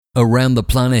Around the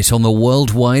planet on the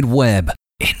World Wide Web.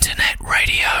 Internet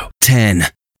radio. 10,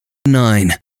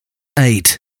 9,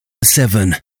 8,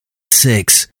 7,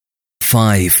 6,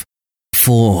 5,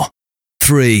 4,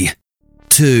 3,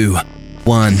 2,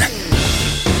 1.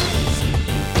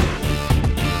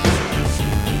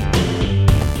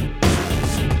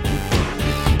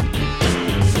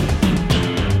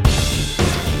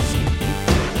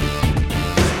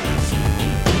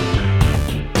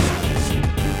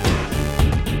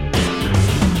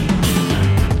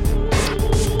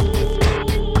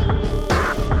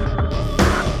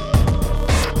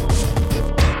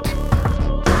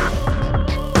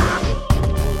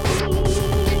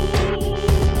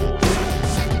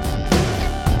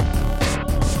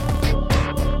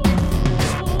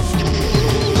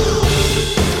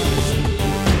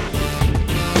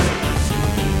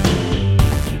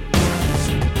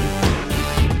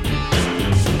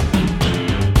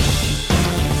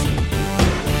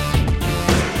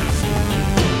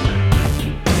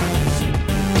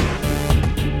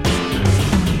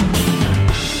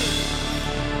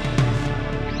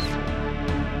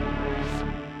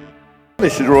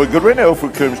 This is Roy Goodwin,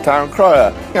 Ilfracombe's town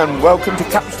crier, and welcome to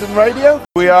Capstone Radio.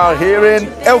 We are here in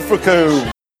Ilfracombe.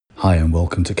 Hi and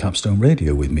welcome to Capstone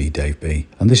Radio with me, Dave B.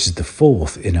 And this is the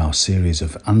fourth in our series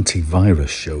of antivirus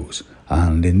shows.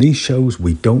 And in these shows,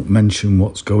 we don't mention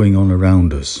what's going on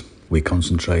around us. We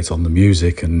concentrate on the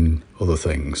music and other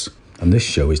things. And this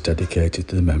show is dedicated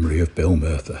to the memory of Bill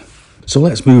Merthyr. So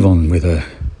let's move on with a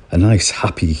nice,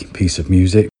 happy piece of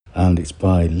music. And it's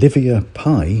by Livia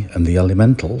Pye and the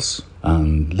Elementals.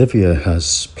 And Livia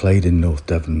has played in North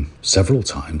Devon several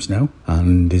times now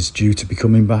and is due to be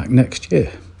coming back next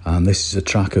year. And this is a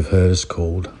track of hers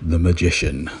called The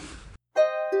Magician.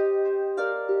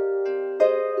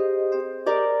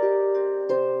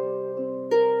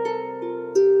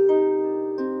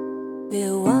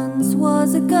 There once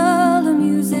was a girl, a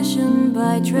musician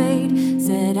by trade,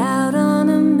 set out on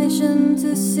a mission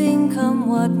to sing come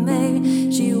what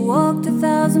may. She walked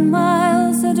 1,000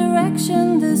 miles, a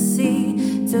direction to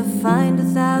see, to find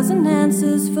 1,000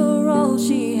 answers for all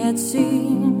she had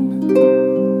seen.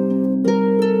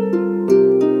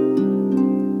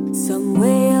 Some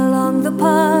way along the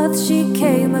path she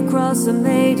came across a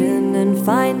maiden, and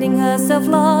finding herself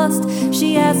lost,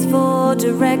 she asked for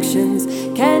directions.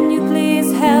 Can you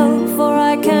please help, for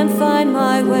I can't find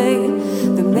my way?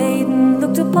 The maiden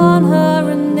looked upon her,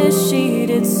 and this she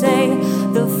did say: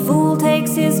 the fool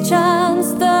takes his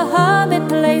chance, the hermit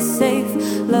plays safe.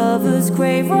 Lovers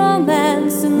crave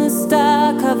romance in the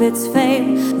stock of its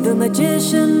fame. The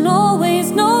magician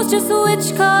always knows just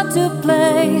which card to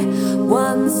play,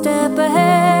 one step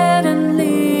ahead and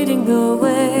leading the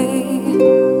way.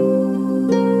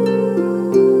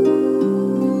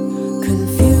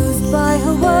 Confused by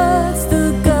her words,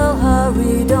 the girl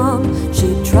hurried on.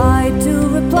 She tried to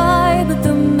reply, but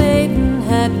the maiden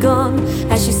had gone.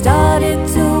 As she started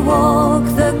to walk,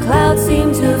 the clouds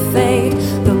seemed to fade.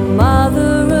 The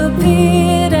mother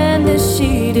appeared, and as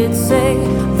she did say: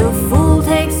 the fool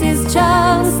takes his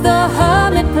chance, the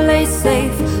hermit plays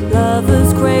safe.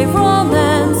 Lovers crave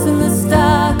romance in the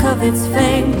stock of its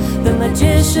fame. The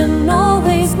magician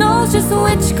always knows just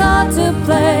which card to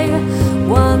play,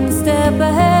 one step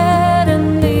ahead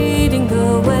and leading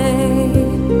the way.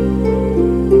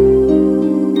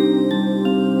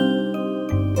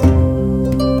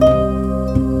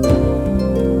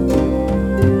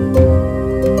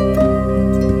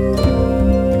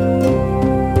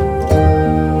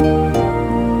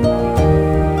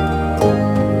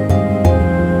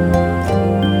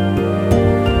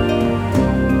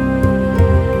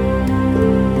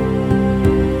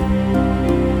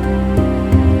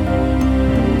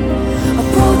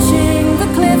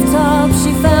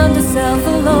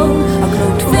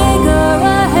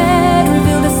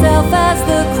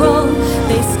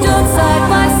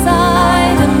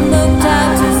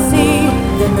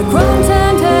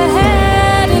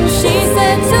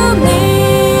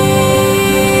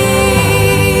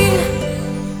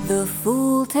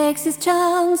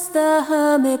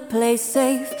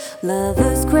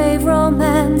 Lovers crave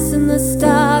romance in the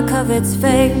stock of its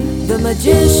fame. The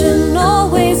magician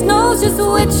always knows just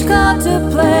which card to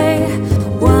play,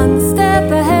 one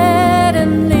step ahead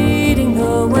and leading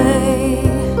the way.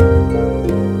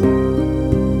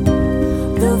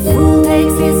 The fool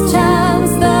takes his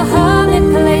chance, the hermit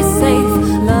plays safe.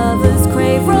 Lovers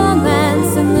crave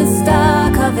romance in the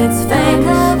stock of its fame.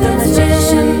 The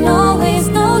magician always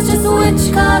knows just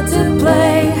which card to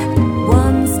play,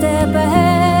 one step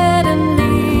ahead and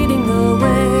leading the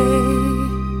way.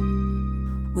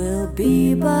 We'll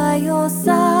be by your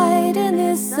side in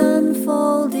this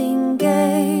unfolding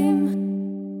game.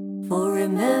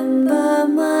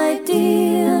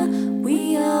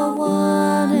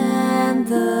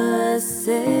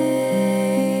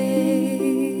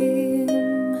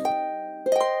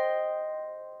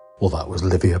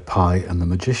 Olivia Pye and the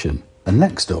Magician. And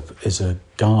next up is a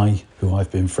guy who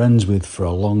I've been friends with for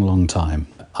a long, long time.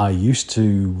 I used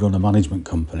to run a management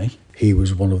company. He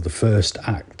was one of the first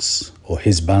acts, or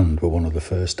his band were one of the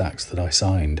first acts that I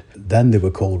signed. Then they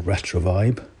were called Retro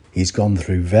Vibe. He's gone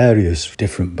through various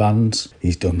different bands.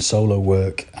 He's done solo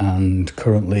work, and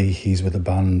currently he's with a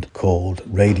band called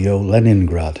Radio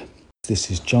Leningrad.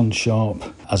 This is John Sharp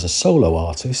as a solo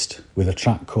artist with a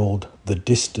track called The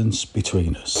Distance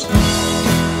Between Us.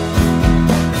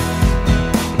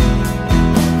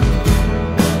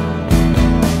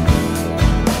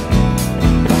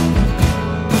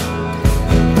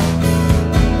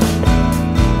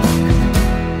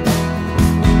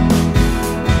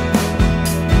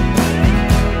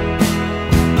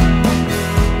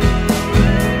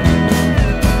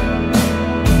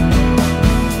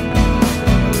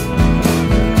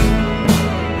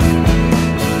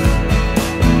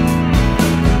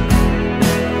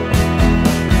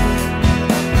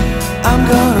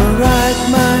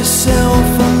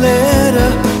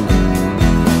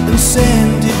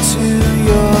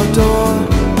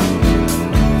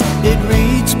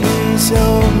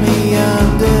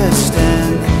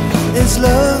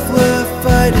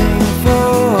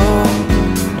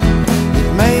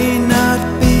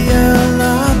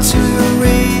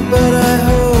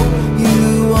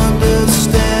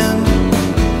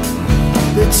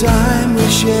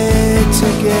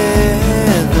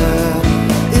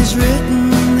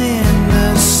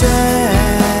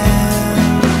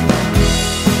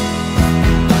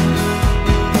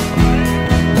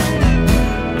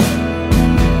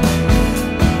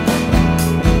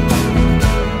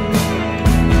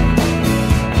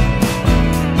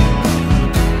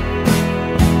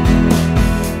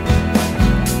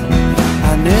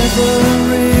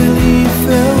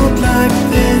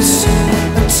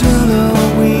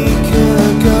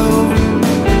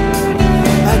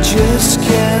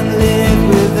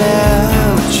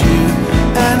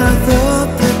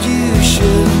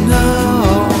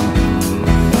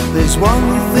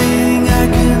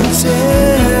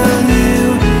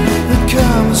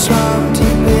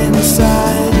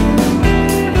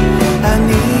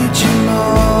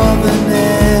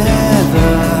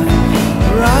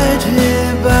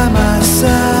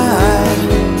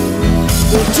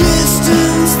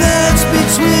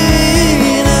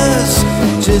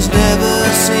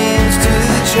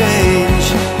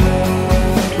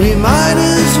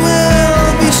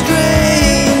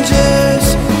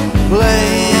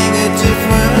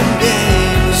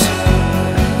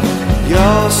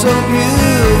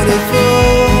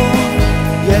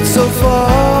 So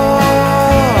far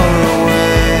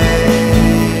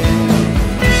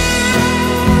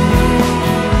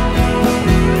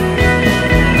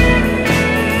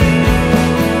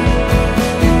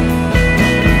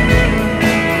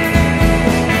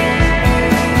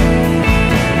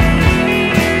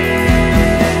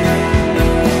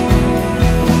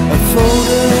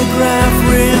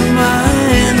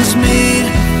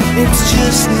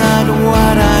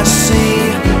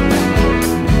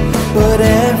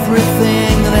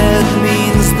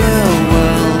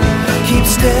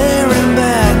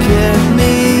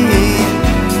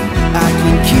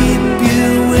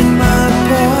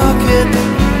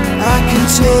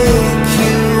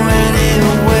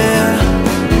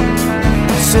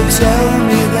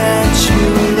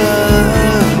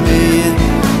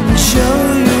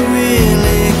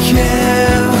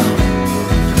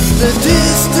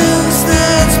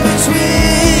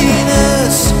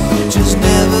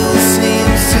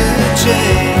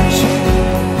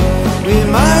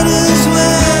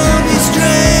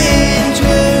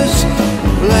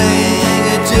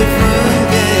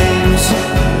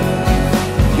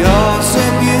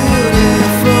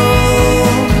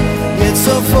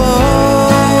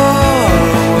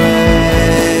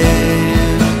away.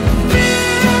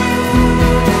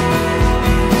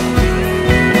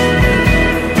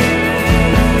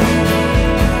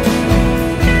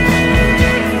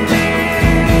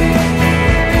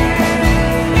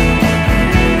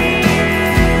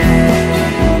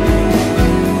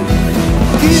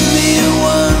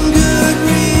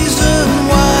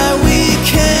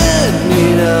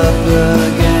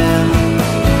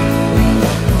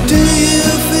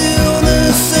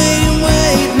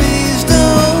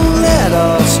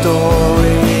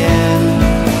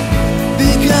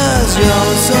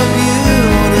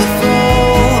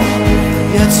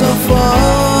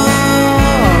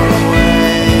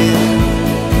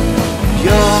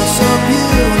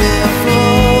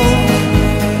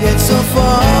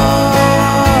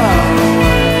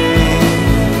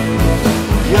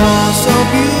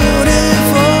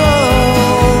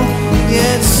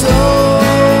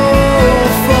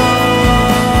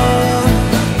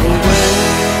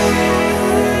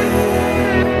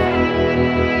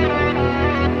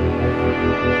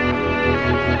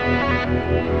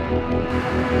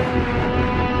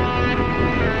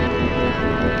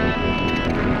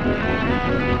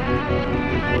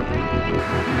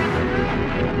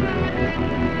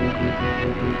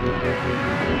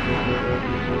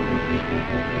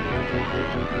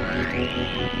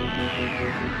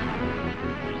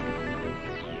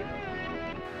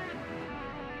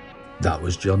 That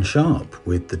was John Sharp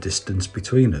with The Distance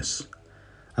Between Us.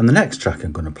 And the next track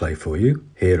I'm going to play for you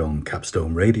here on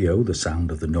Capstone Radio, the sound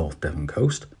of the North Devon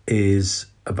coast, is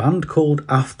a band called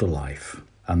Afterlife.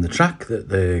 And the track that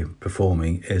they're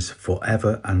performing is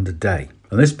Forever and a Day.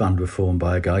 And this band was formed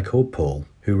by a guy called Paul,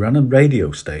 who ran a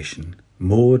radio station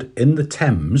moored in the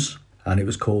Thames, and it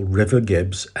was called River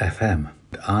Gibbs FM.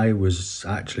 I was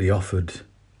actually offered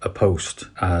a post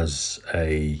as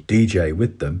a DJ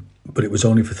with them, but it was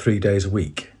only for 3 days a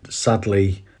week.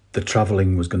 Sadly, the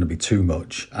travelling was going to be too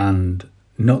much, and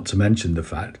not to mention the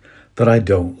fact that I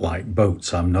don't like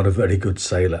boats. I'm not a very good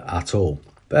sailor at all.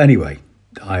 But anyway,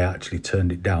 I actually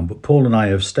turned it down. But Paul and I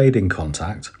have stayed in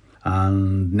contact,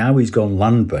 and now he's gone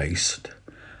land-based.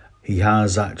 He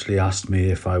has actually asked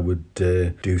me if I would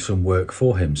do some work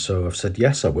for him. So I've said,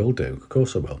 yes, I will do. Of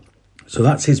course I will. So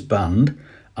that's his band,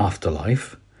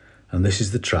 Afterlife, and this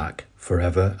is the track,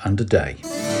 Forever and a Day.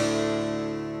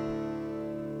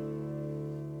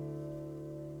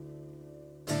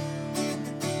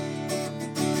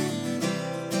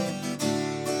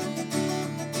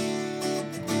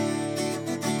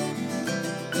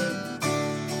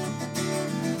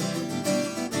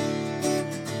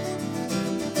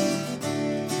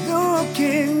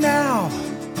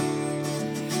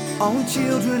 On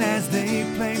children as they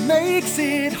play makes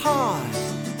it hard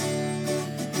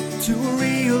to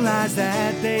realize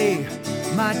that they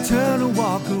might turn and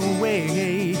walk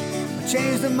away, or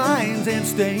change their minds and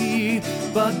stay.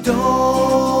 But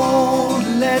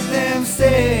don't let them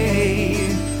say,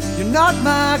 you're not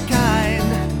my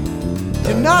kind,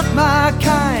 you're not my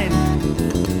kind.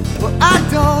 Well, I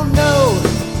don't know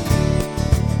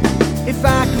if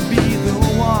I could be the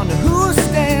one who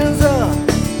stands up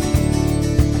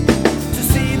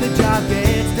the job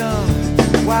gets done,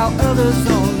 while others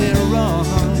only run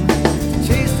to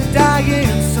chase the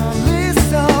dying sun.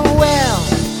 Listen well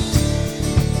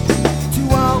to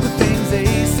all the things they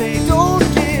say. Don't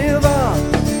give up,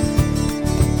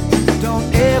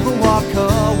 don't ever walk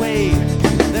away.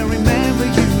 They'll remember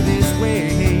you this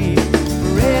way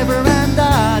forever and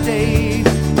a day.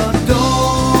 But don't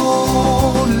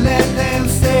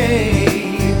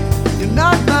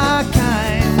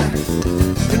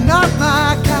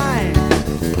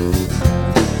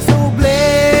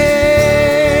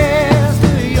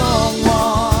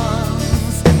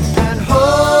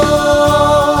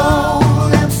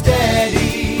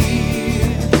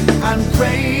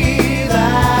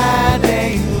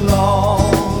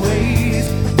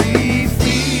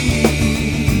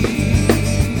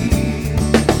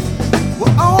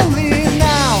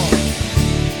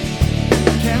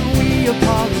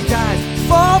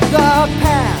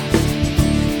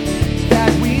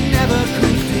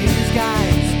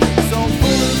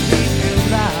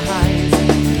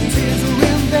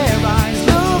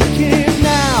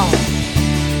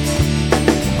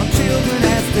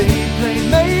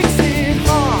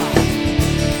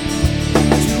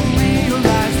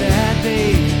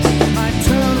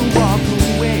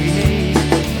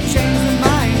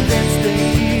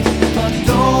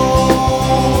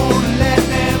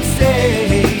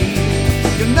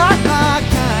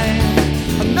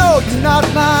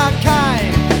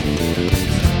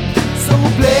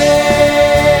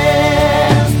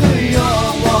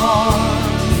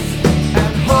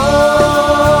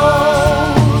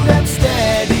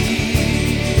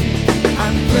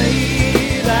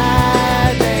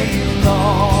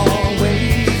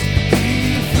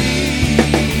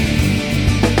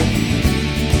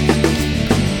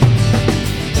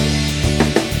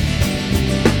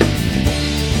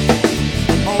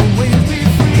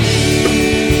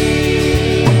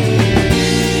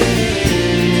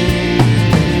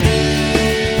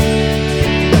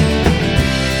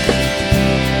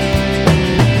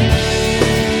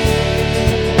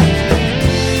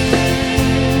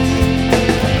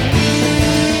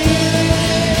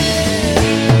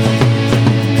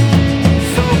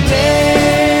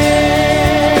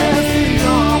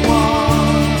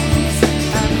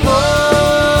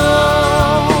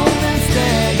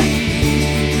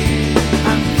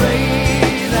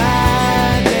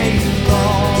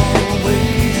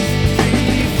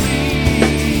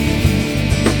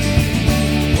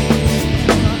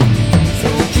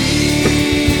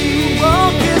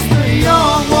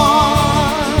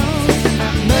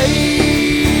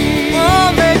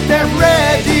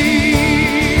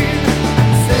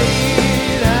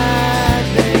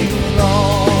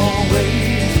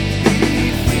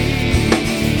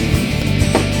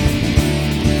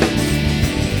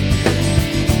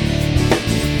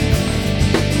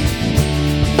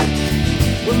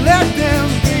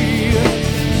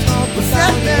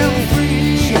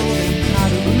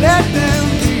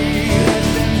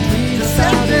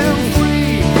set them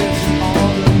free.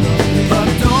 But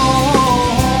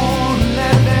don't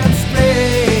let them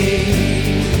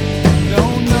stray. No,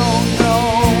 no, no.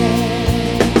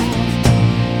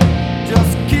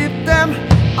 Just keep them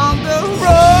on the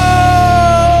road.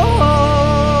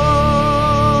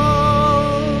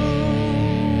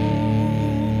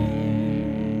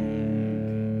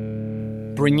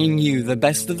 Bringing you the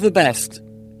best of the best,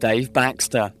 Dave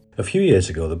Baxter. A few years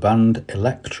ago, the band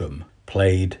Electrum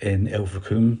played in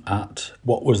Ilfracombe at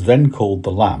what was then called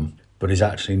the Lamb, but is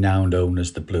actually now known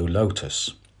as the Blue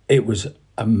Lotus. It was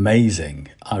amazing.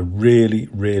 I really,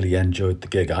 really enjoyed the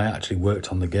gig. I actually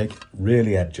worked on the gig,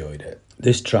 really enjoyed it.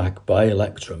 This track by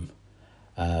Electrum,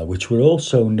 which were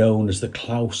also known as the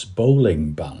Klaus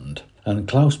Bowling Band. And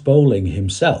Klaus Bowling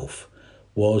himself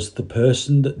was the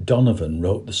person that Donovan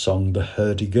wrote the song The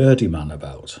Hurdy-Gurdy Man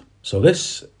about. So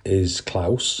this is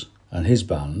Klaus and his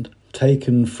band,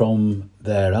 taken from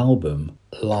their album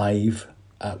Live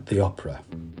at the Opera.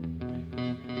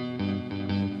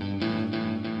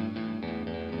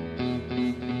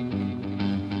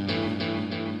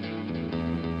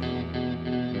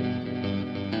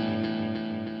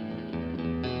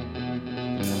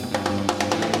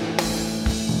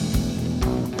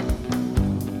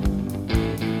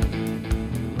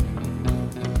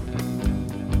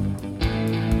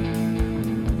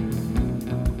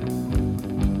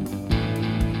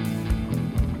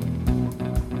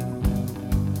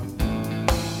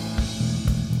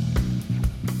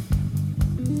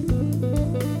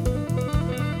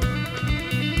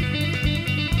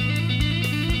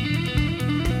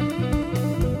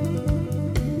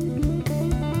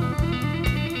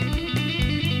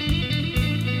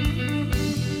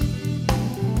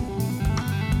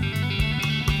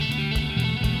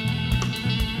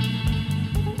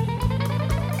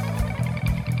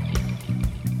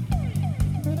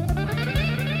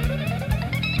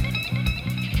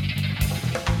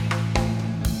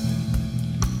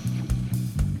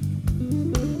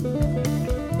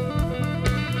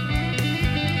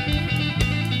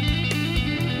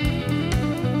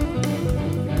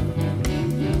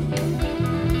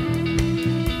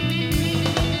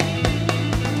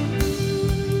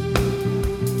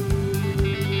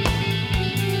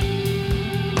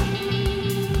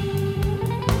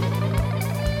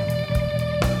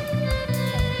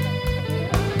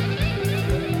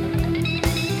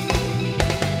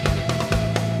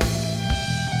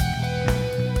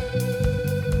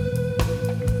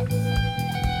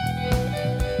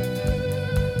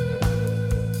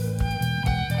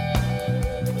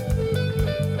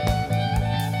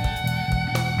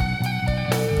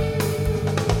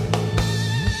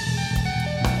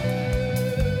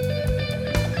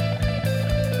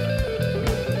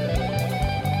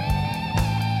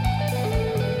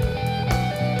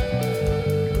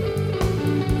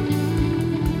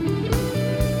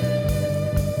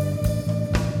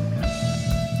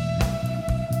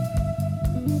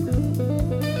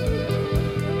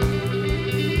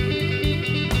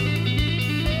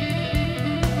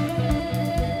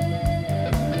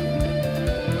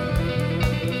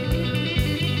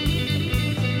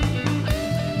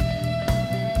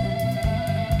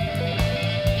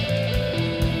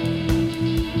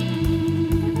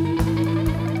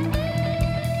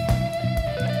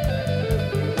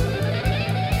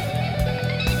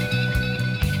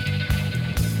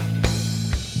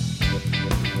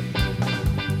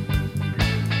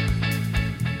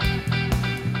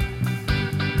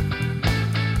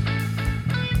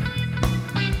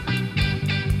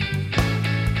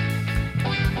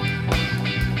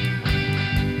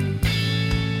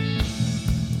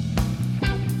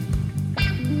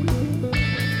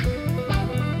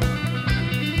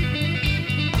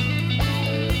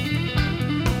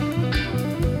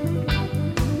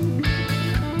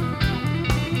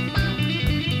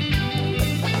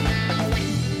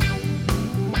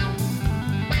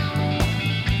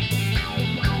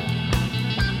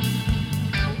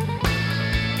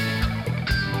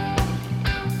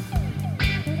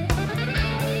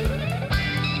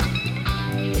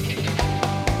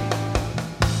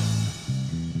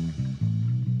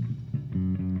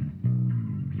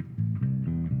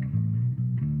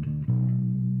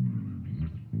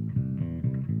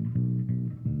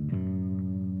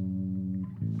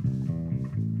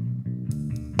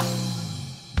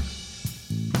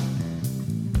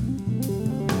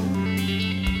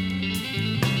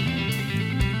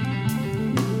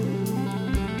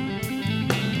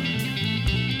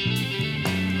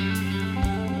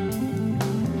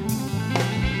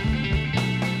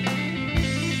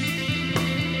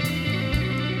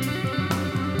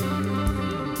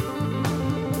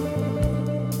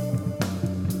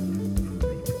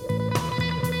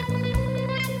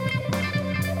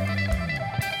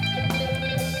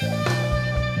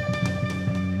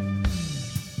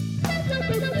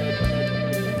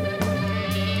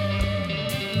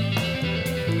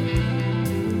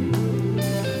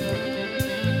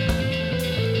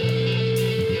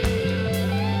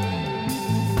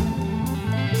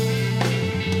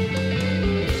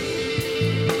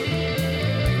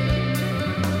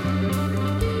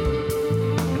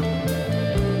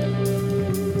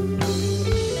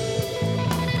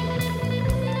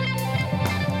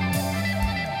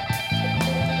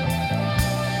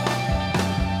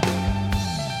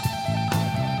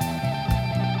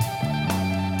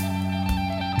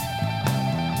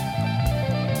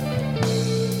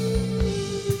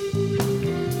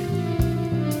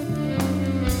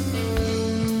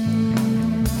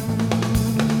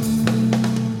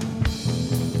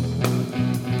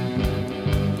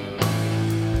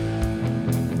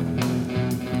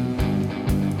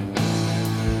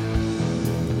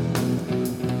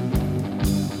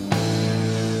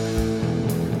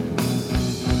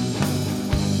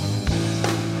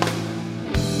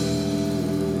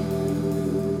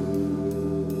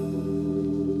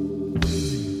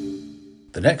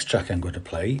 The next track I'm going to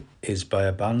play is by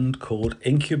a band called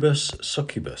Incubus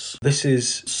Succubus. This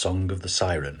is Song of the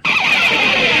Siren.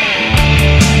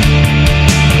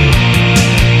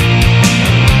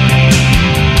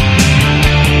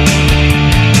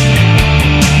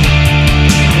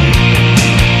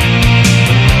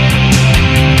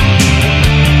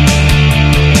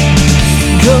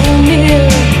 Go near,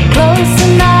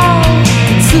 closer now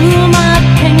to my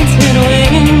painted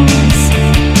wings.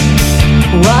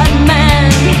 What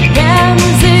man can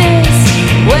resist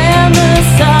when the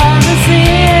siren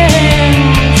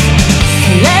sings?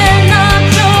 Let not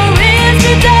your ears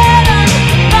be deadened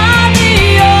by the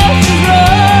ocean's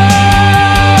roar.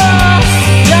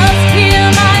 Just hear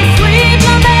my sweet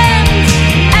lament,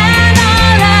 and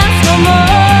I'll ask no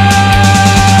more.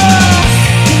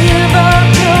 Give up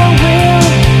your will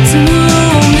to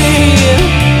me.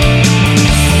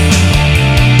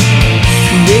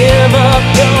 Give up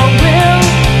your will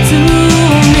to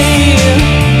me.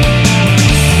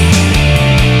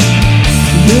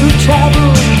 You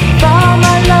traveled far,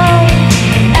 my love,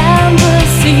 and the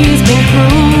sea's been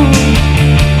cruel.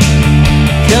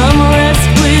 Come rest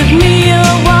with me a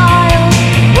while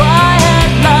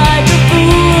act like a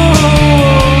fool.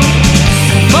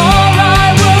 For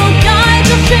I will guide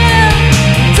the ship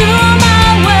to my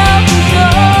welcome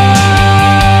shore.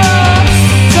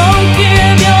 Don't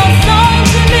give your soul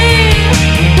to me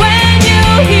when you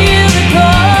hear the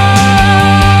call.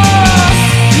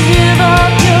 Give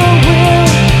up your will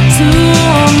to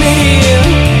me.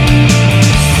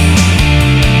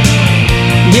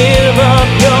 Give up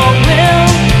your will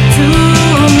to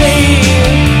me.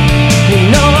 You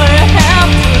know you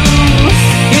have to.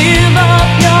 Give up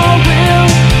your will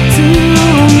to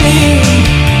me.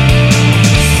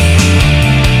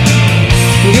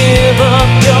 Give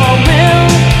up your will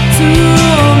to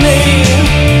me.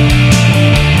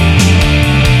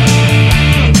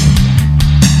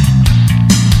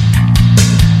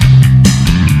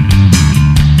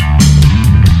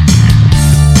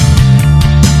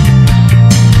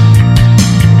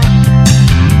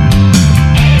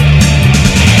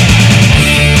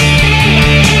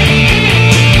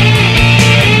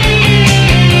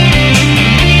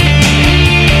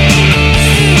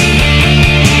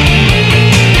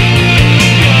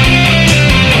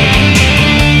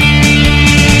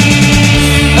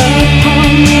 Upon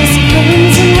this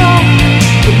crimson rock,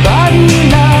 the body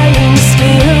lying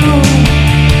still,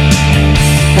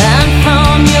 and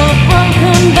from your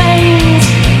broken veins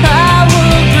I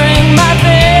will drink my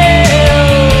fill.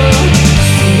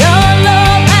 Your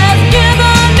love has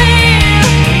given me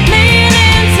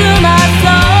meaning to my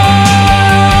soul.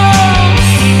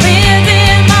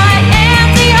 Within my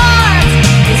empty heart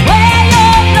is where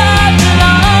your blood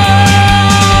belongs.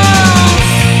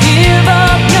 Give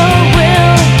up your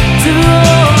will to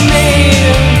me.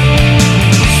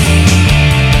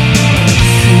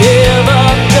 Give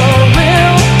up your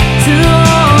will to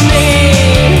me.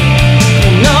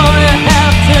 You know you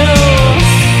have to.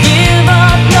 Give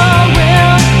up your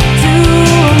will to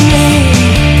me.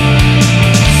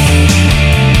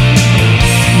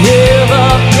 Give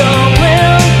up your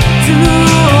will to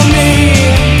me.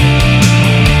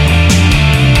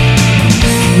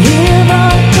 Give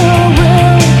up your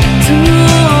will to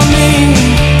me.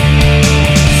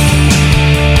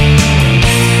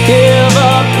 Give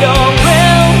up your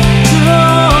will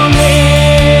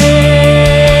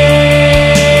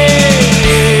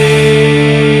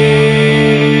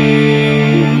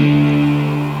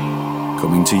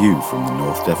Coming to you from the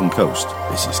North Devon coast,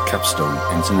 this is Capstone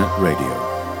Internet Radio,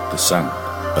 the sound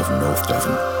of North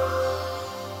Devon.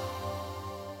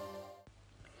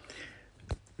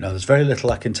 Now, there's very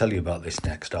little I can tell you about this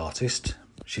next artist.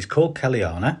 She's called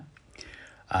Kellyanna,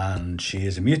 and she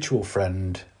is a mutual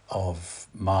friend of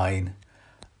mine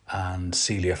and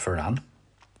Celia Ferran.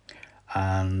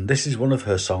 And this is one of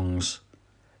her songs.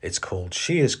 It's called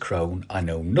She Is Crone. I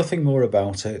know nothing more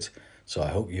about it, so I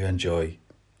hope you enjoy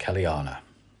Kellyanna.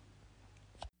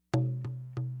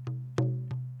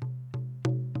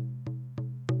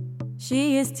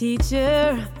 She is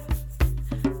teacher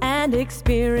and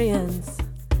experience.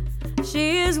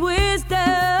 She is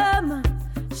wisdom.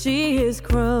 She is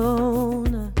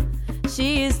crone.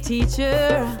 She is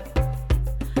teacher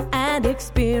and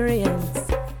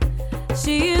experience.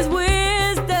 She is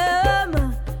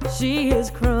wisdom. She is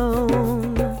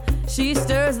crone. She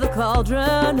stirs the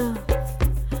cauldron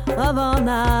of all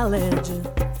knowledge.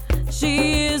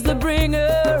 She is the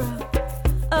bringer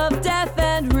of death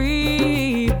and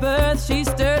rebirth. She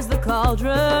stirs the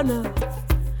cauldron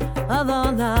of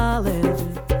all knowledge.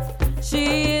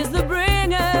 She is the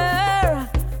bringer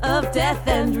of death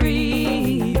and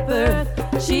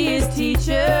rebirth. She is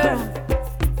teacher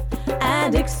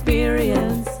and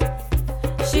experience.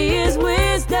 She is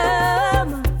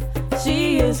wisdom.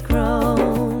 She is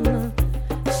grown.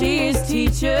 She is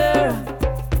teacher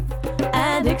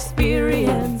and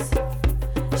experience.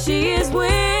 She is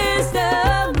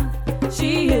wisdom.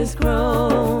 She is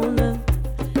grown.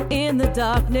 In the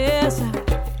darkness,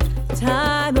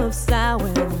 time of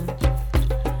sowing.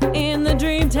 In the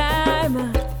dream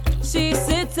time, she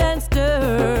sits and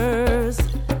stirs.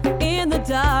 In the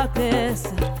darkness,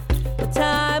 the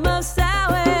time of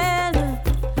sowing.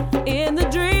 In the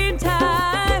dream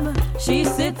time, she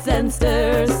sits and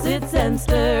stirs, sits and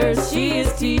stirs. She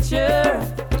is teacher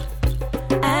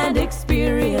and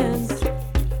experience.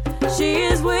 She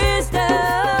is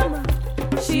wisdom.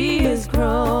 She is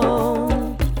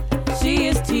grown. She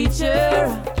is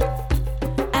teacher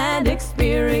and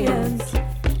experience.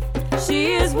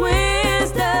 She is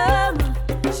wisdom.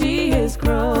 She is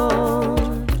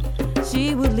grown.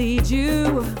 She will lead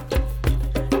you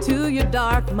to your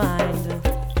dark mind.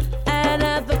 And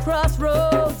at the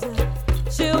crossroads,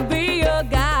 she'll be your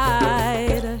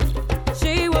guide.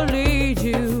 She will lead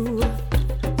you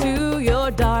to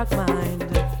your dark mind.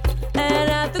 And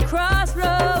at the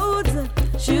crossroads,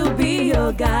 she'll be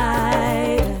your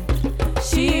guide.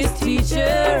 She is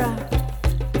teacher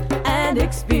and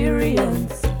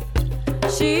experience.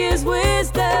 She is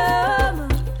wisdom.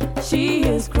 She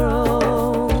is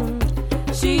grown.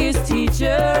 She is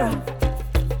teacher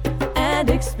and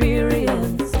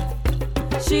experience.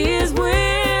 She is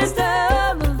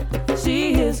wisdom.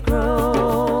 She is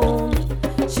grown.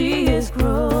 She is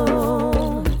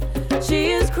grown.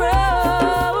 She is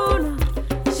grown.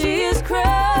 She is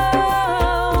grown.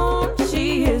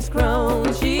 She is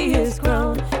grown. She is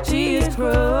grown. She is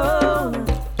grown.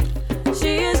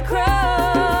 She is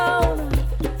grown.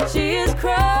 She is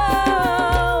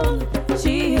grown.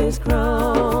 She is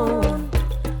grown.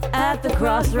 At the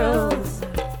crossroads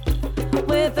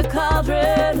with the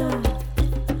cauldron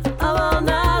of all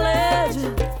knowledge,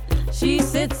 she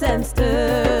sits and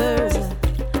stirs.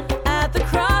 At the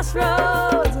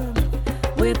crossroads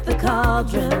with the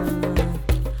cauldron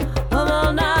of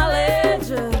all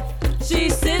knowledge, she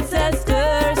sits and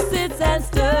stirs, sits and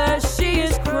stirs. She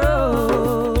is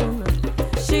grown.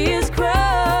 She is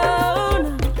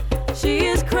grown. She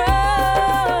is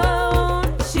grown.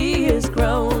 She is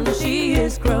grown. She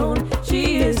is grown.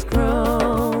 She is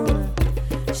grown.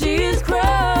 She is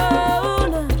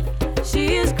grown. She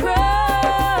is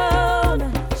grown.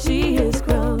 She is grown. She is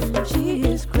grown. She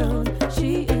is grown.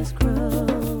 She is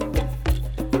grown.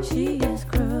 She is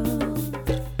grown.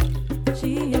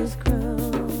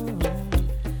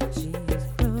 She is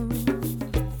grown.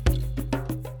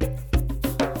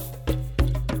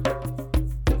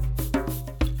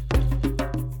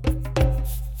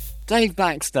 Dave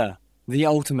Baxter, the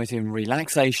ultimate in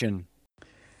relaxation.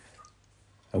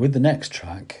 And with the next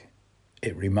track,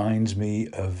 it reminds me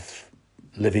of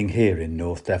living here in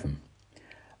North Devon.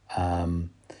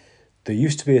 There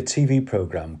used to be a TV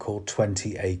programme called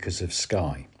 20 Acres of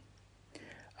Sky.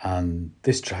 And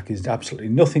this track is absolutely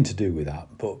nothing to do with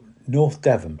that. But North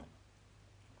Devon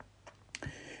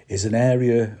is an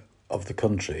area of the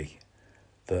country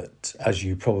that, as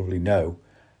you probably know,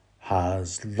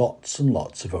 has lots and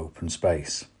lots of open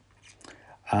space.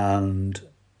 And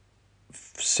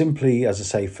simply, as I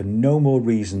say, for no more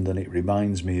reason than it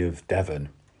reminds me of Devon,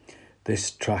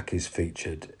 this track is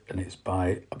featured, and it's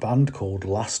by a band called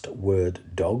Last Word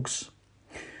Dogs.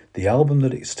 The album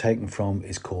that it's taken from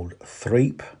is called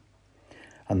Threep,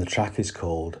 and the track is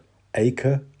called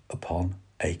Acre Upon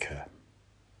Acre.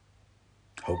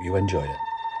 Hope you enjoy it.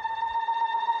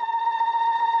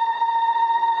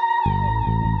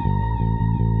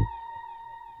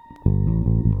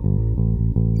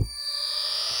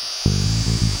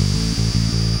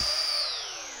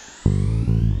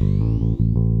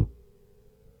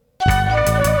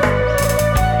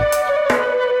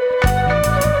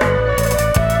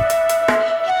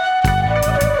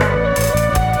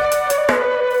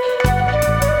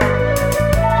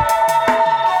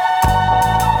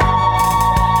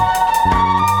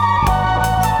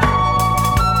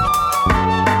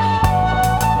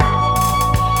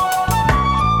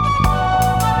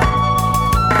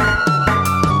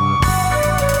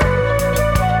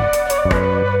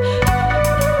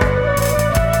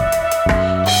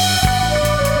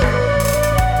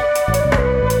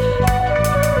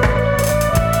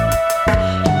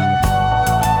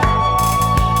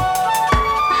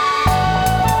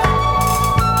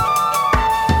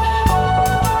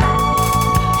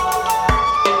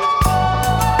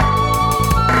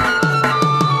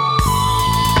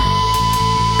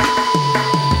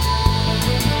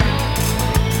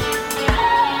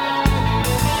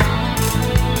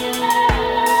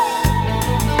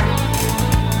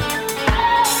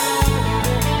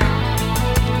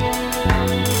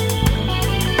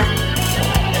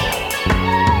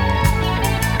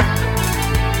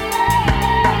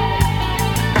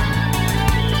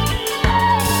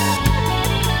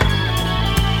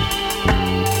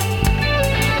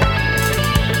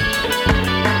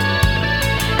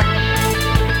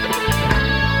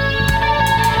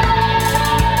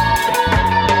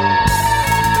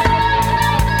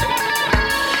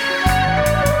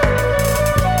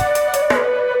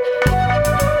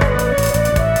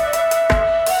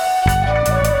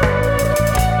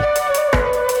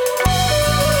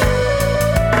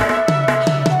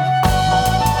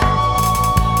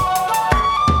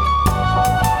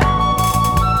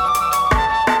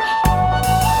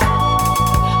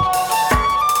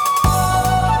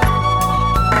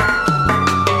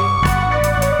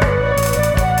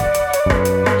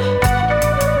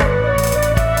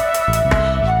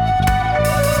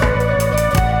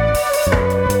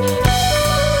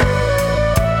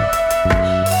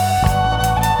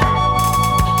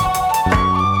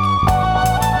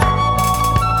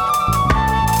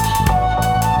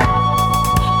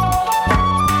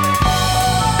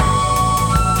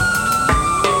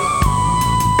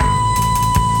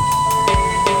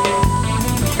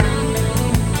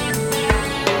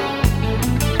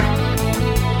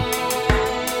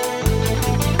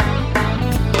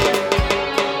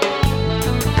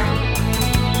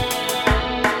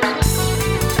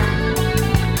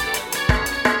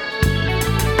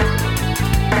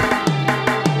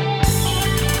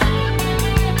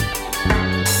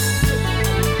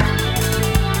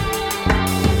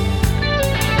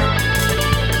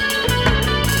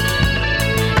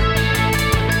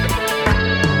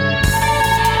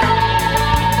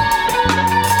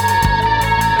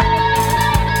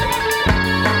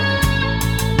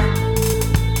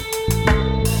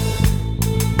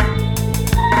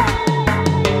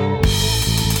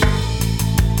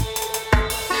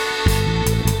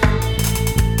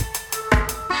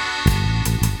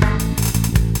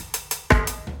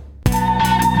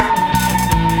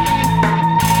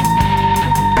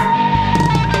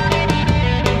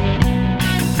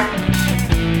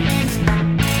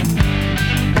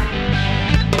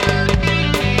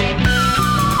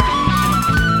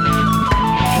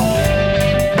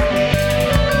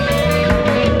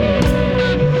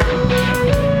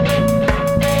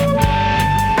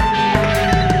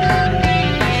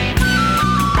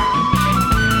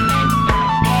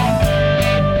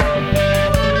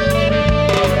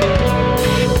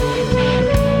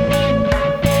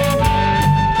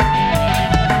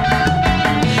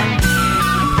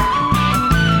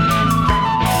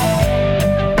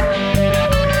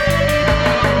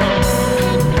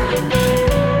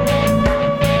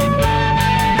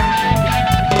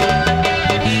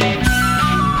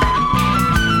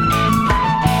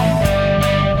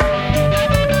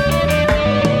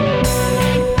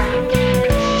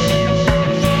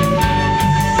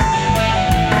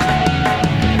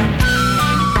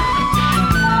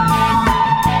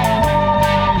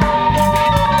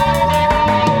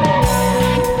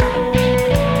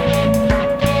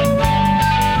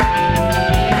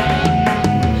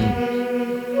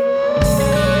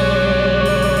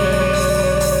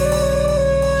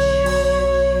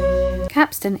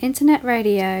 Capstan Internet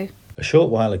Radio. A short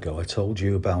while ago I told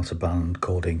you about a band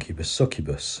called Incubus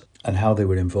Succubus and how they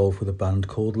were involved with a band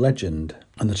called Legend.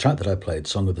 And the track that I played,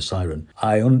 Song of the Siren,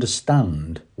 I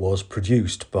understand was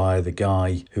produced by the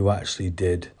guy who actually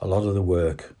did a lot of the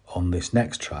work on this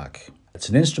next track. It's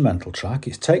an instrumental track.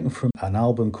 It's taken from an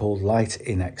album called Light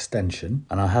in Extension,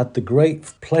 and I had the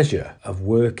great pleasure of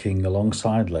working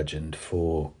alongside Legend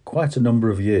for quite a number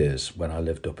of years when I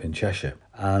lived up in Cheshire.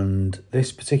 And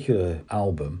this particular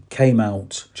album came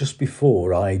out just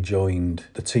before I joined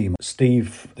the team.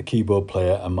 Steve, the keyboard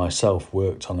player, and myself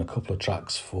worked on a couple of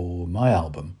tracks for my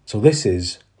album. So this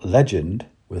is Legend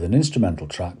with an instrumental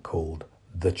track called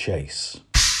The Chase.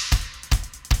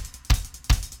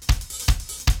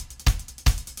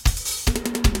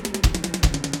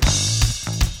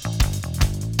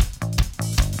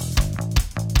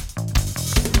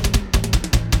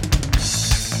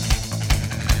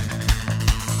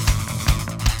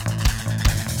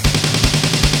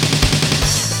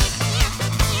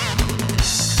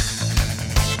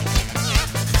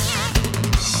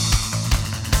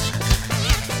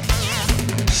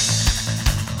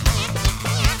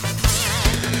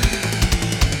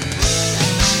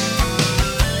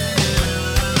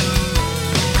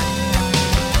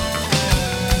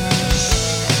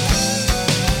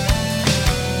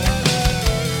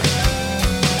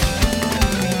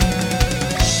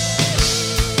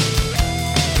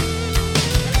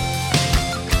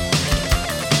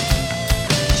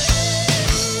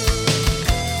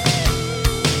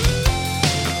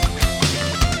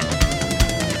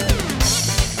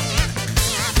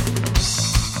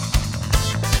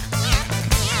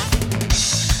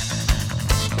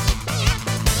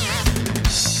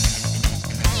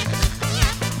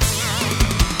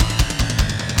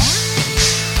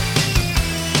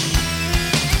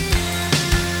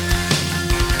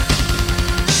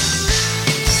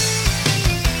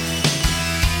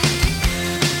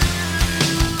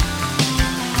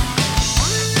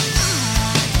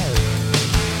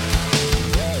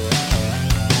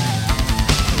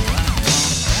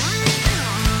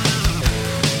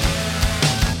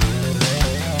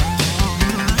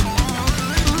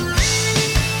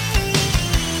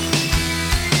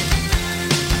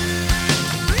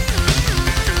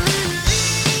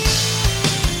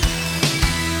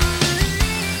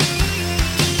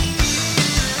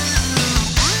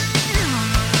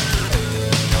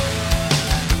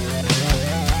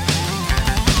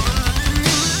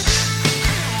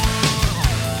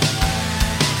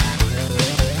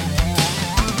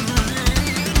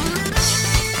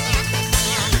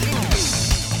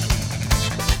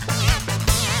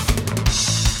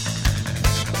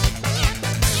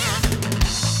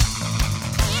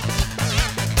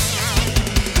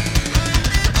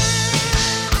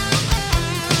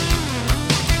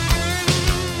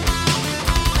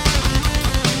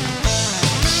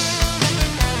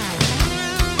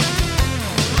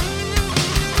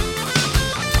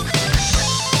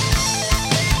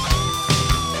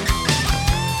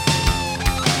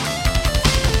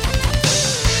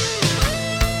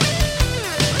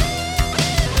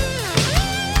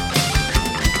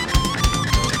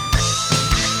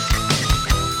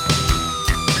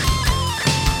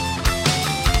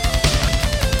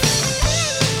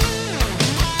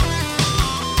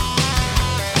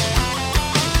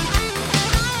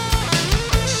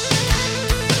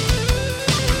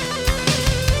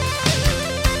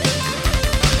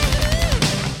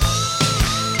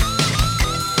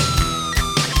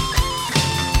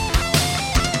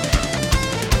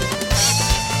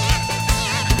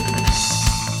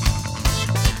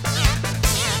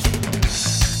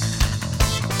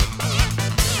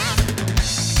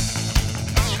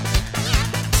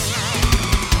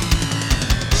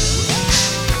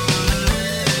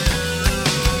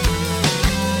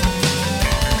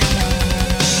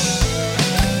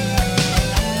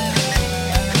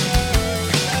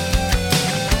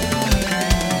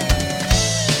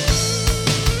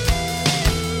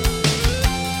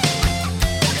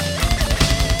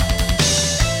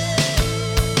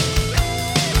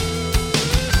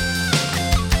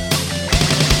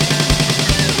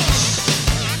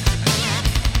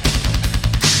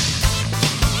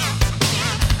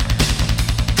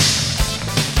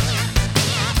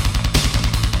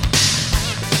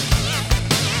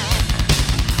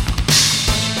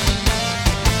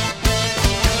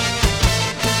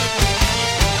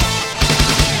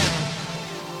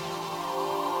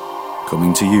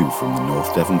 Coming to you from the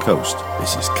North Devon coast,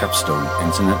 this is Capstone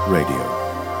Internet Radio,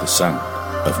 the sound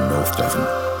of North Devon.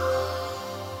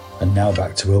 And now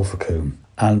back to Ilfracombe.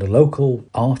 And a local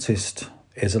artist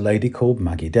is a lady called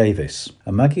Maggie Davis.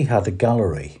 And Maggie had a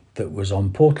gallery that was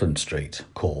on Portland Street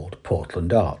called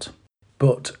Portland Art.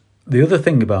 But the other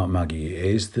thing about Maggie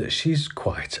is that she's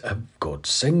quite a good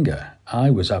singer. I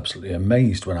was absolutely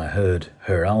amazed when I heard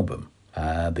her album.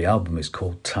 The album is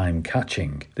called Time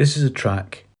Catching. This is a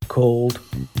track called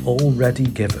Already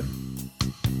Given.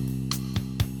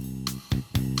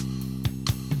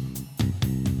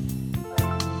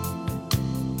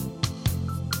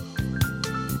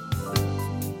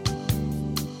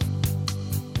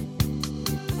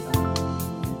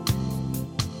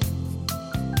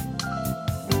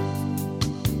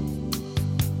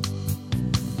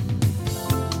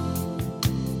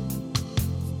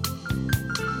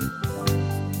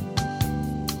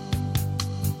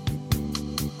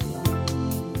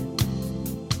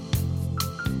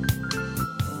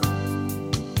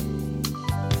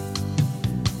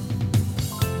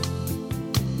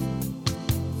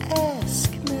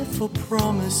 For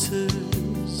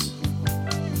promises,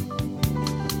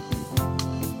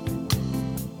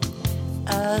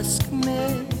 ask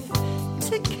me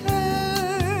to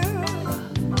care,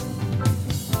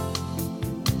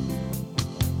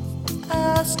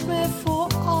 ask me for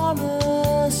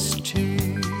honesty.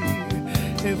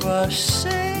 If I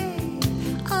say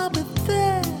I'll be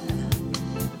there,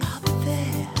 I'll be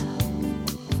there.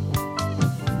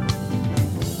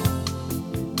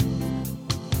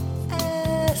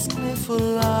 For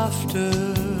laughter,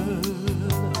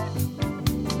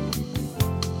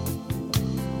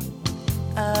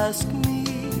 ask me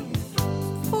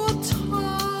for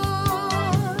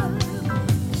time,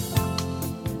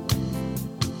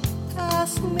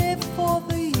 ask me for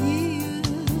the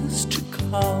years to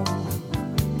come.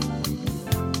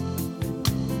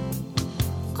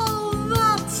 Oh,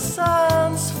 that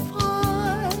sounds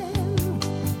fine.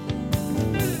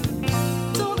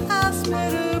 Don't ask me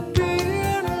to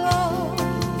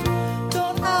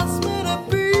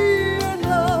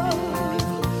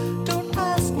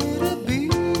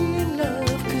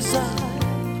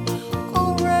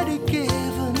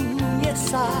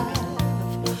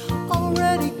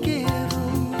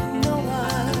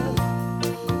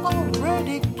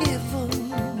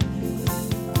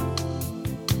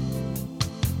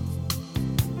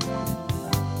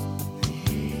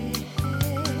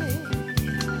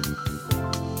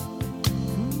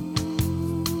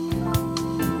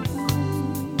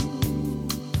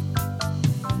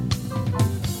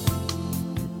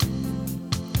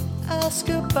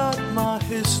about my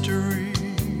history,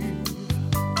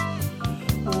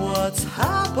 what's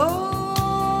happened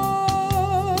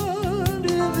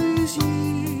in these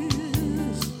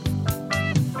years.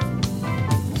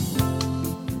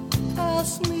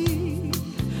 Ask me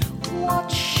what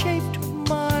shaped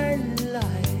my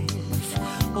life,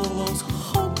 all those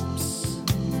hopes,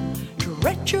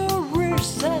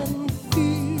 treacheries and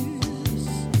fears.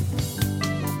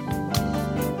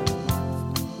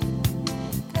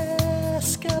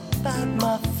 About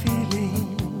my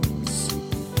feelings,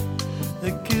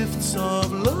 the gifts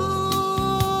of love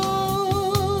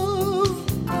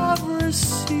I've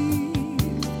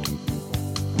received.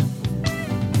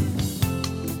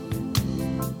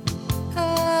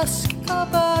 Ask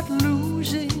about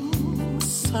losing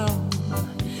some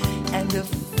and a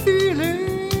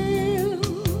feeling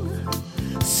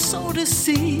so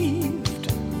deceived.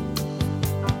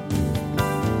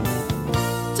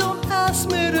 Don't ask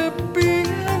me to be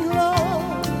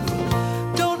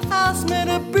Don't ask me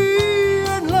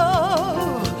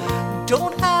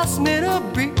to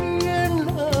be in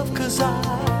love, 'cause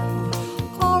I've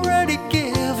already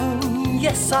given,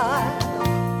 yes,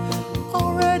 I've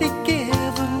already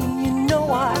given, you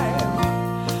know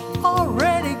I've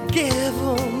already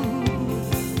given.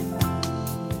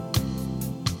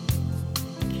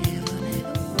 Given it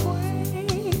away.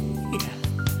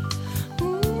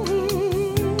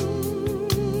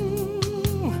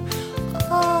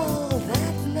 All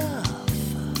that love.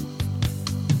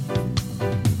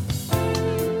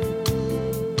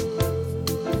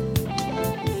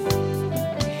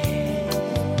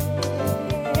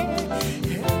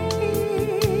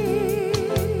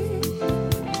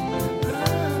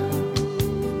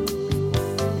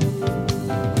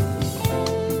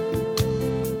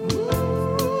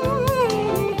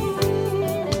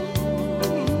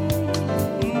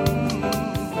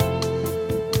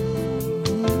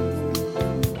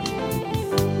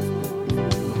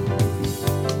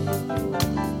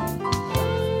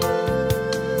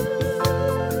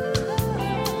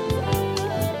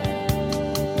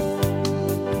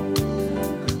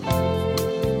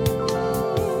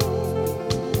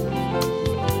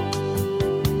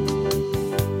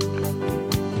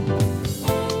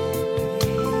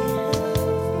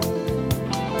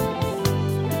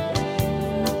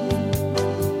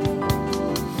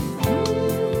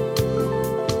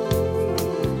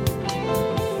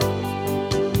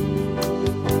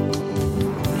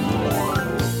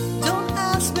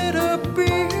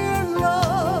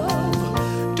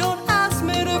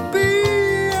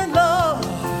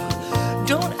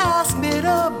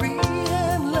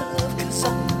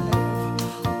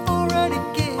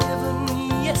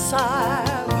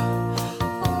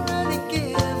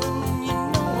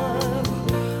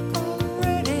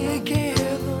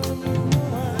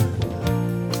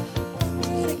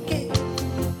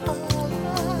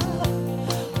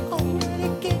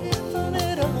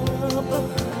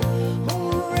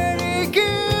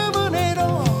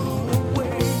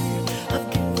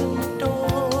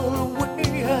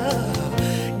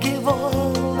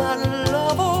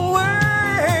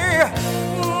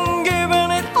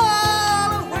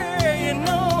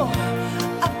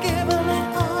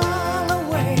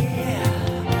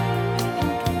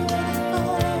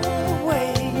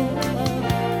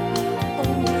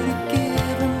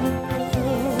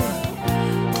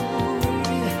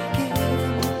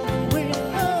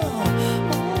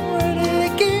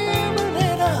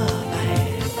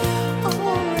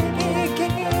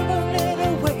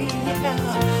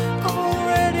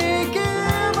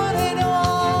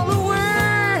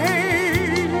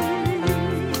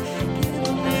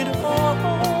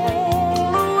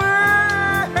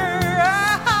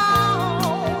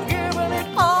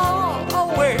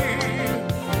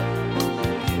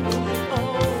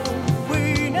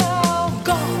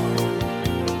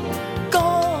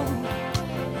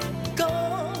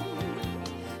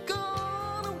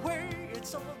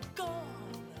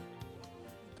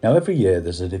 Now every year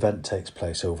there's an event takes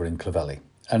place over in Clovelly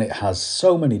and it has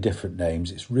so many different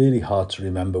names it's really hard to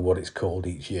remember what it's called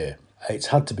each year. It's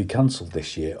had to be cancelled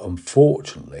this year,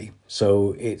 unfortunately,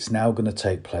 so it's now going to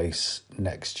take place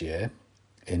next year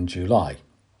in July.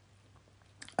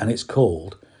 And it's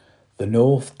called the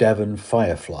North Devon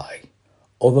Firefly,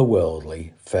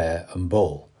 Otherworldly Fair and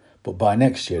Ball. But by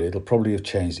next year it'll probably have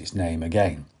changed its name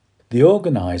again. The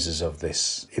organisers of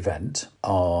this event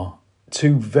are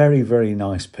two very, very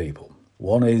nice people.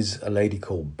 One is a lady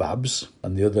called Babs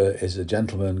and the other is a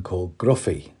gentleman called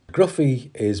Gruffy.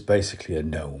 Gruffy is basically a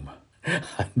gnome.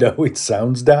 I know it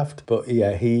sounds daft, but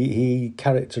yeah, he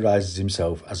characterises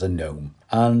himself as a gnome.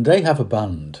 And they have a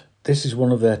band. This is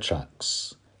one of their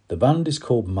tracks. The band is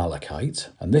called Malachite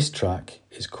and this track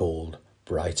is called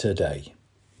Brighter Day.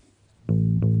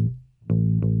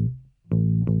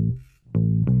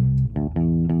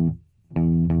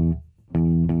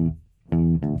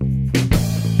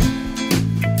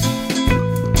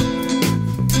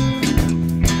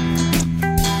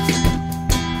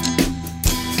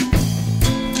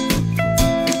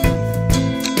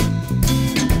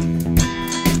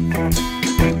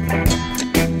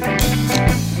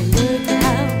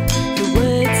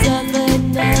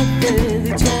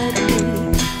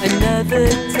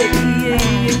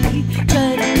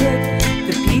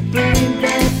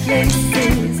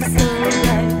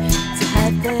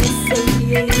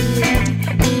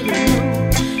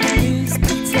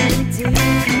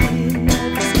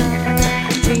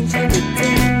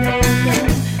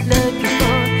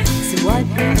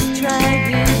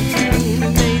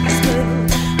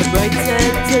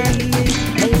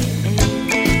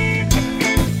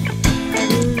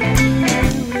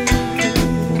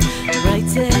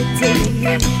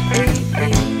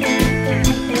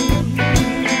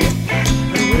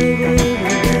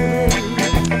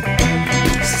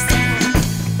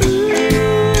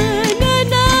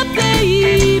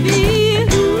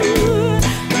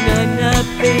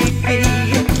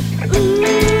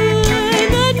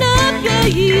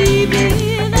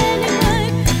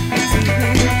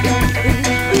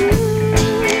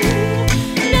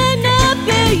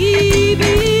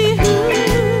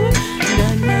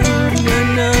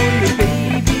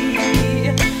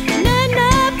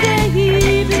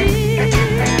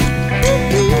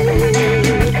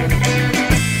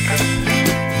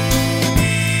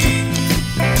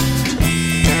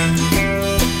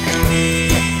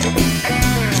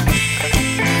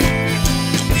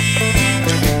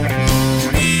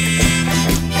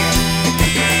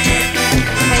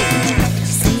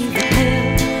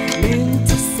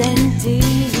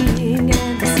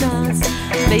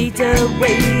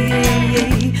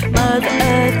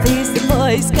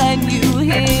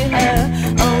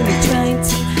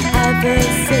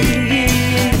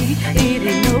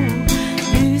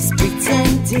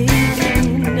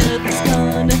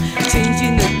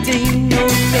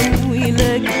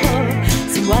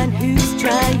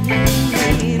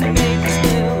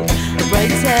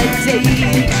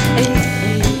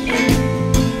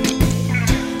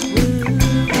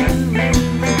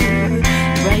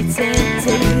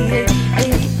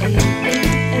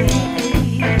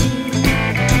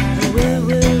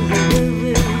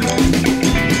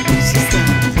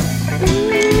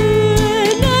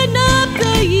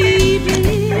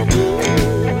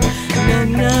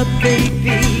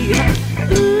 Baby,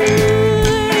 ooh,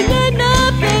 na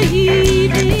na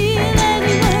baby,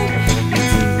 anyway.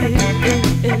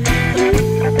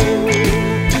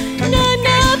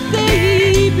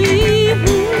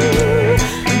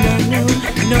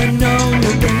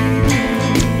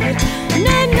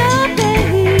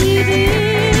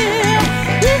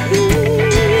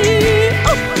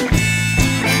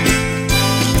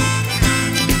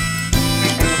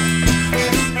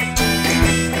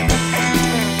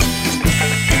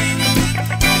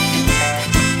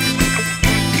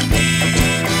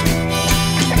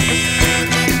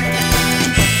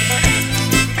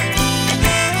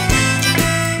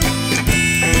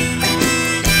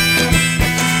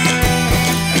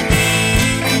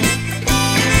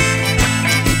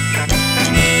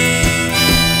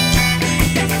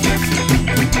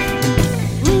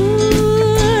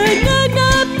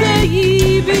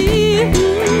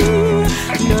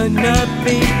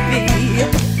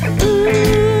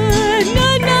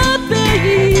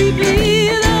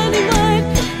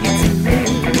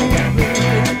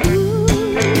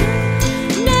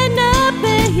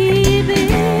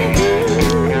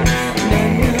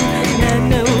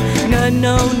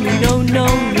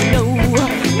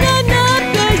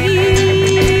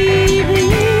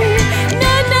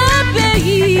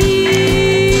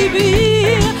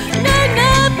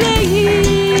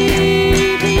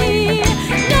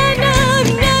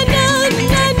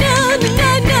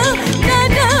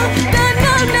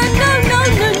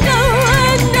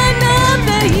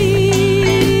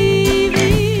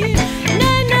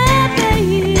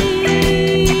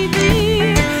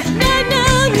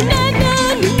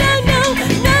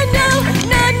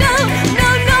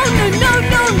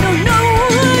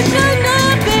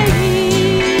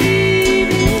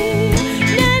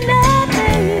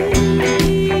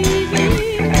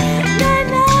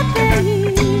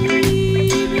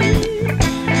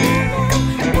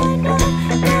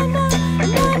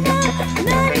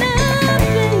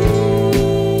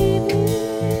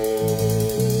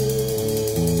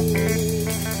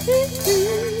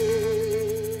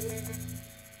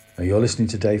 Listening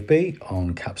to Dave B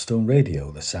on Capstone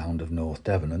Radio, the sound of North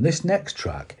Devon, and this next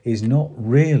track is not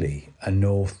really a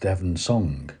North Devon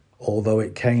song, although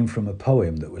it came from a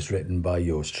poem that was written by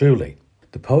yours truly.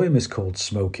 The poem is called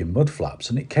Smoking Mudflaps,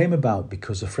 and it came about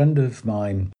because a friend of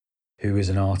mine who is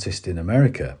an artist in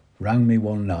America rang me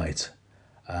one night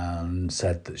and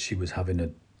said that she was having a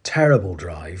terrible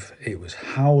drive. It was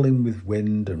howling with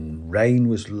wind and rain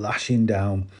was lashing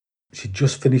down. She'd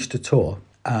just finished a tour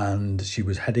and she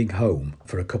was heading home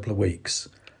for a couple of weeks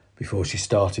before she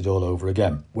started all over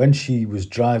again. When she was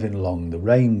driving along, the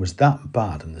rain was that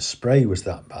bad and the spray was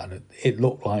that bad. It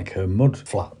looked like her mud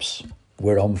flaps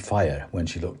were on fire when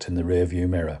she looked in the rearview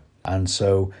mirror. And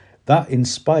so that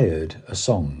inspired a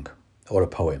song or a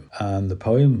poem. And the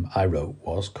poem I wrote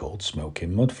was called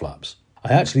Smoking Mudflaps.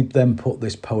 I actually then put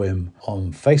this poem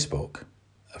on Facebook.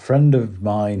 A friend of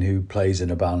mine who plays in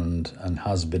a band and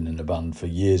has been in a band for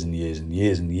years and years and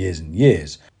years and years and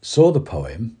years saw the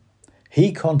poem.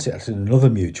 He contacted another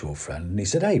mutual friend and he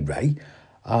said, "Hey Ray,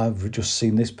 I've just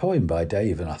seen this poem by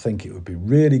Dave and I think it would be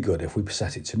really good if we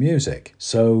set it to music."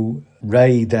 So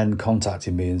Ray then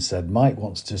contacted me and said, "Mike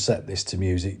wants to set this to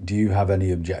music. Do you have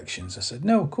any objections?" I said,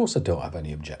 "No, of course I don't have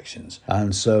any objections."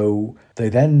 And so they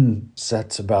then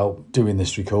set about doing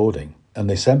this recording and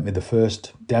they sent me the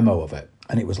first demo of it.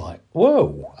 And it was like,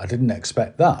 whoa, I didn't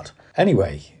expect that.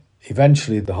 Anyway,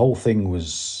 eventually the whole thing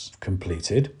was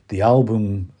completed. The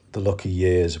album, The Lucky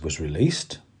Years, was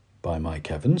released by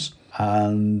Mike Evans.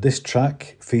 And this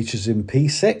track features in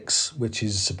P6, which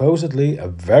is supposedly a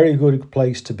very good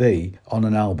place to be on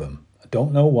an album. I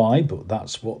don't know why, but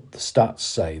that's what the stats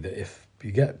say, that if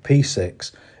you get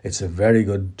P6, it's a very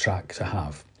good track to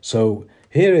have. So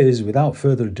here is, without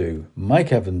further ado,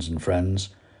 Mike Evans and friends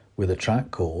with a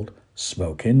track called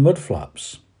Smoking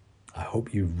Mudflaps. I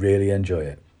hope you really enjoy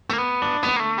it.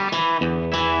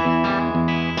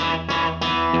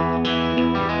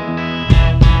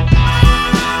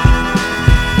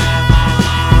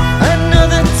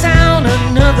 Another town,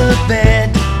 another bed,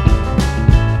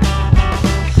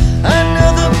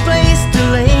 another place to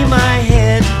lay my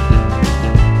head,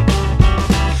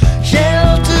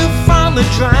 shelter from the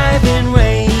driving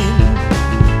rain.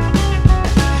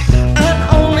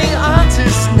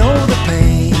 Know the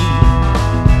pain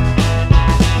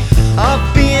of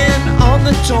being on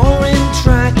the touring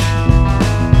track.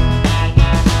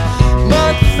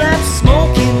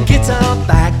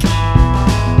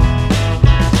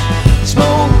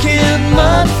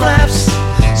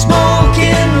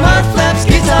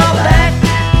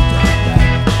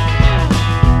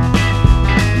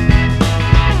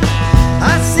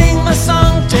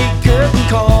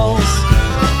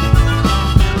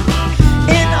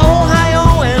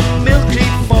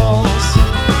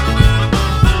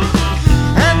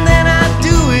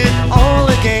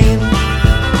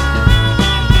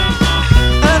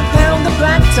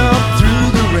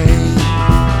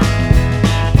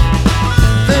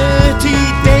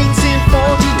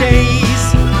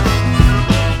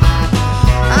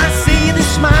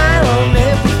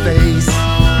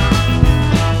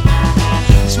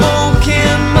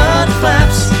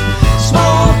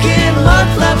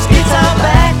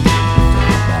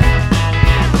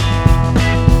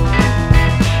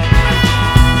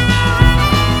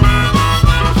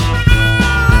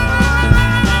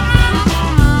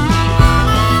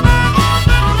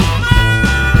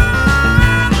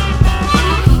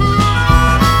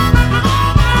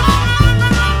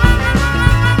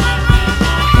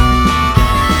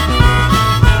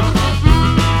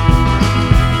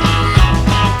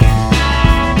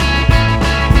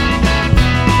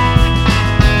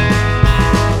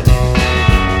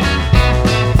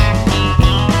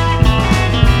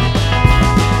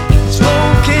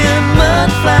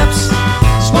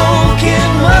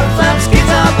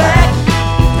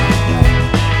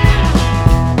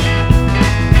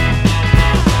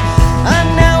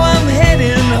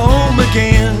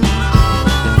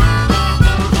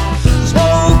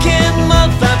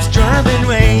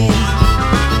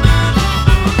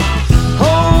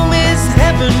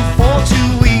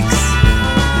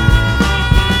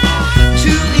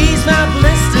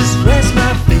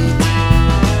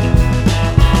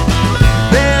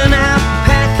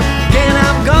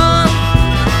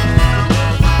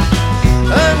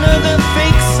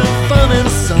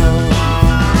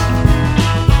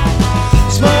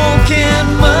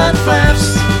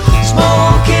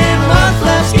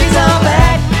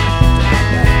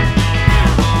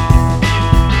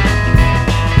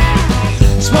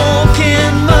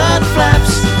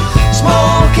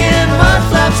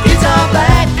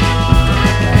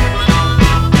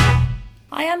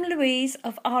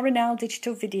 of R&L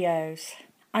Digital Videos,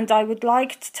 and I would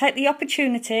like to take the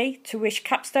opportunity to wish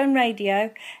Capstone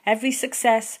Radio every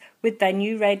success with their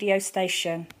new radio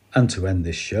station. And to end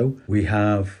this show, we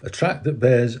have a track that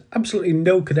bears absolutely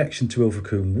no connection to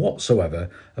Ilfracombe whatsoever,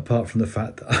 apart from the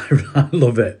fact that I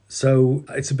love it. So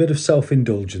it's a bit of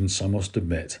self-indulgence, I must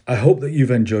admit. I hope that you've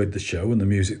enjoyed the show and the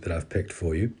music that I've picked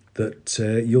for you, that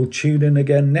you'll tune in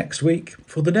again next week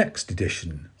for the next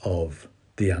edition of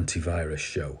The Antivirus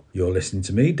Show. You're listening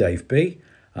to me, Dave B,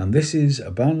 and this is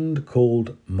a band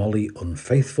called Molly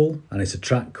Unfaithful, and it's a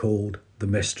track called The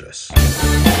Mistress.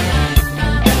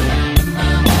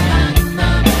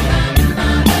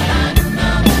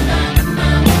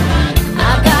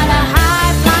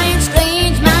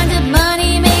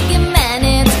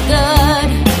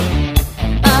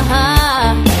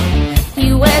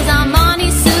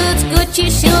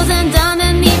 Shoes and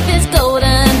underneath his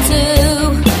golden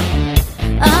too.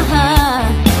 I've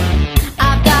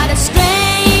got a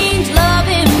strange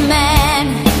loving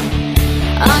man,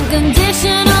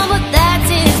 unconditional, but that's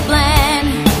his plan.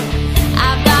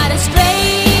 I've got a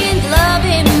strange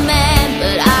loving man,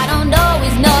 but I don't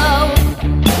always know.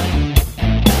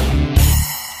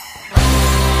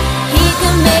 He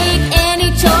can make any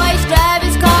choice, drive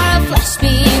his car a flash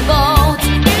speed bolt.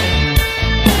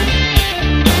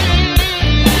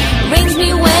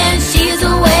 When she's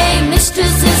away,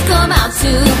 mistresses come out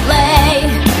to play.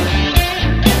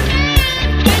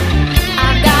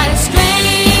 I've got a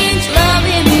strange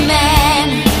loving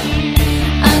man,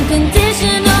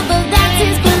 unconditional, but that's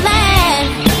his plan.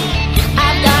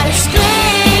 I've got a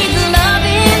strange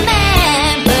loving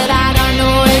man, but I don't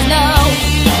always know.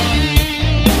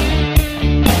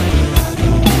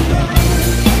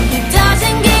 He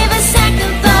doesn't give a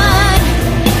second thought.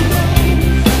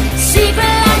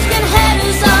 Secret life can hurt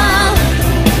us all.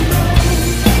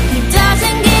 He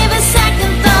doesn't give a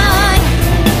second thought,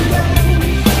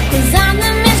 'cause I'm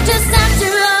the mistress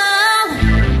after all.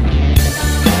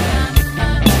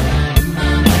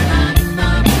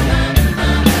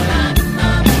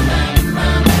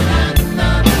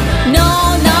 No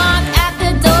knock at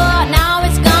the door, now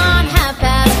it's gone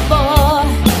 4:30.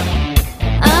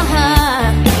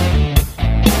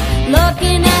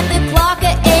 Looking at the clock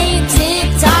at 8,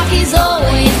 tick-tock, he's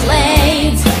always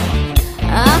late.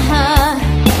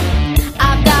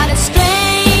 I've got a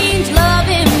strange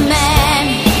loving man,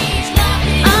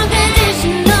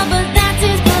 unconditional, but that's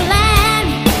his plan.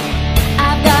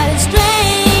 I've got a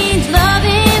strange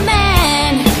loving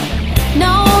man.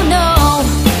 No, no.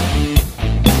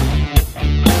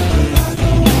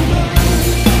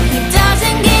 He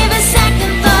doesn't give a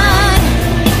second thought.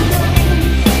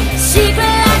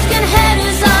 Secret life can hurt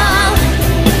us all.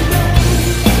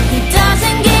 He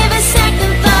doesn't give a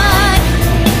second thought,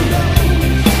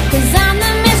 'cause I'm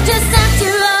the mistress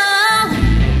after all.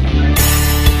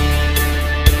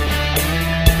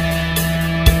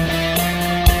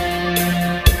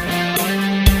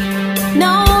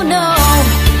 No, no.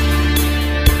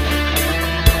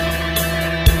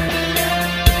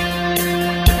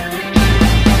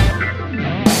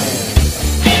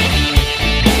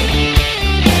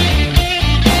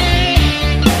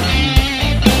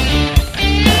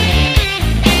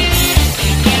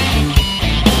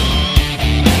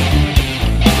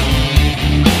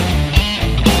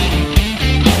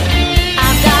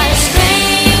 I've got a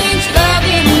strange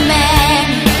loving man,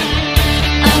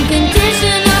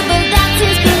 unconditional, but that's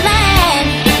his plan.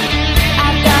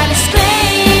 I've got a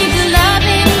strange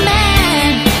loving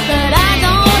man, but I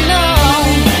don't know.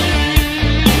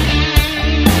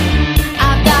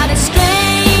 I've got a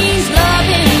strange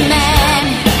loving man,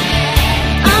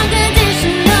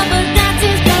 unconditional, but that's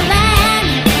his plan.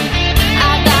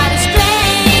 I've got a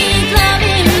strange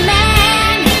loving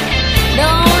man.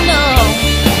 No, no.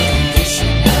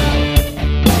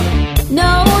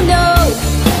 No, no.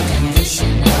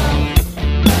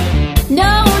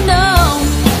 No, no.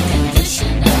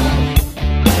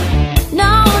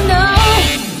 No, no.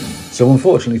 So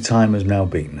unfortunately time has now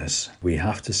beaten us. We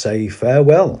have to say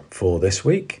farewell for this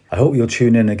week. I hope you'll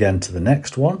tune in again to the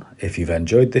next one. If you've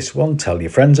enjoyed this one, tell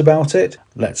your friends about it.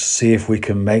 Let's see if we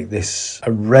can make this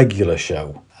a regular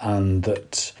show, and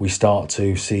that we start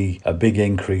to see a big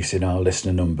increase in our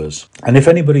listener numbers. And if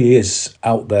anybody is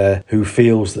out there who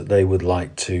feels that they would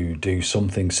like to do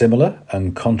something similar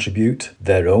and contribute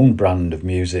their own brand of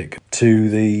music to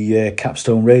the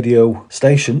Capstone Radio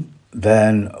station,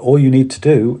 then all you need to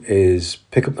do is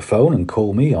pick up the phone and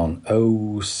call me on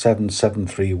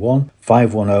 07731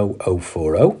 510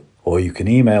 040, or you can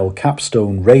email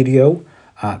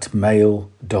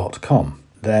capstoneradio@mail.com.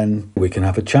 Then we can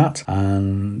have a chat,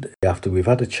 and after we've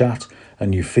had a chat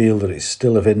and you feel that it's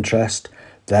still of interest,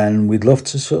 then we'd love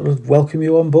to sort of welcome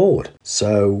you on board.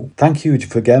 So thank you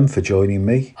again for joining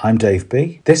me. I'm Dave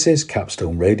B. This is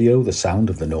Capstone Radio, the sound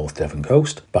of the North Devon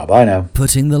coast. Bye-bye now.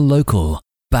 Putting the local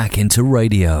back into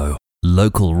radio.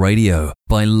 Local radio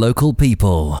by local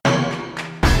people.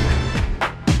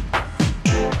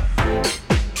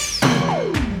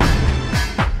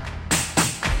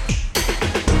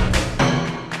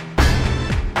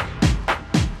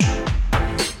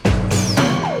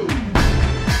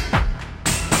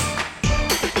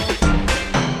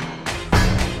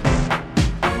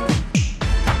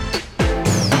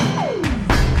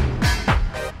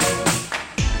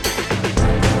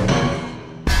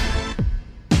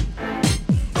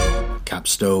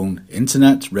 Capstone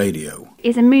Internet Radio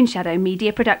is a Moonshadow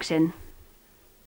Media production.